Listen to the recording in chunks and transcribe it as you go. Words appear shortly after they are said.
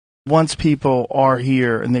once people are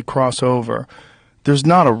here and they cross over, there's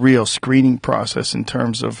not a real screening process in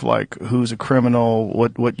terms of like who's a criminal,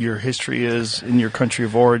 what your history is in your country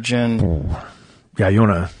of origin. Yeah, you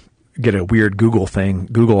want to get a weird Google thing.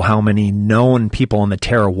 Google how many known people on the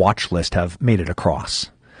terror watch list have made it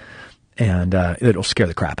across. And it'll scare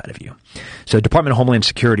the crap out of you. So Department of Homeland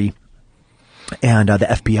Security and the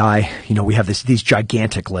FBI, we have these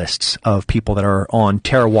gigantic lists of people that are on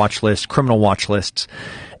terror watch lists, criminal watch lists,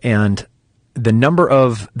 and the number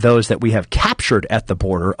of those that we have captured at the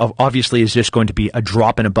border obviously is just going to be a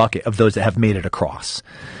drop in a bucket of those that have made it across.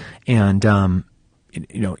 And,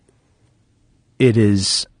 it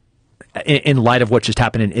is in light of what just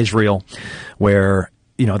happened in Israel, where,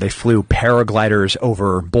 they flew paragliders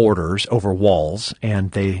over borders, over walls,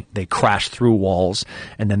 and they crashed through walls,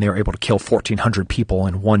 and then they were able to kill 1,400 people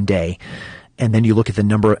in one day. And then you look at the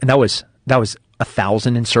number, and that was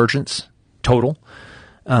 1,000 insurgents total.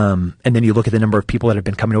 And then you look at the number of people that have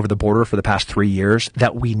been coming over the border for the past 3 years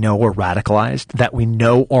that we know are radicalized, that we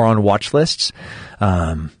know are on watch lists.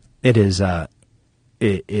 It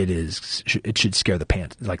should scare the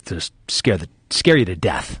pants, like just scare you to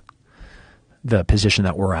death. The position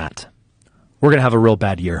that we're at. We're going to have a real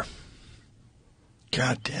bad year.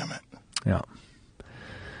 God damn it. Yeah.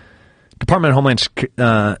 Department of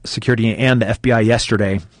Homeland Security and the FBI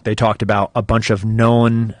yesterday, they talked about a bunch of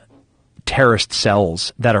known terrorist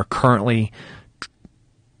cells that are currently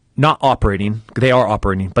not operating. They are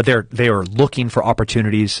operating, but they are looking for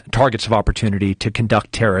opportunities, targets of opportunity to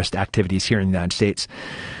conduct terrorist activities here in the United States.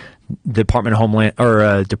 Department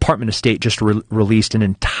of State just released an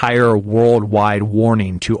entire worldwide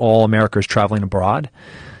warning to all Americans traveling abroad,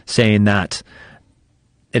 saying that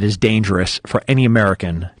it is dangerous for any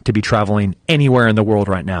American to be traveling anywhere in the world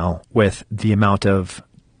right now with the amount of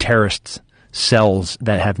terrorist cells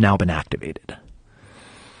that have now been activated.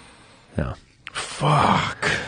 Yeah. Fuck.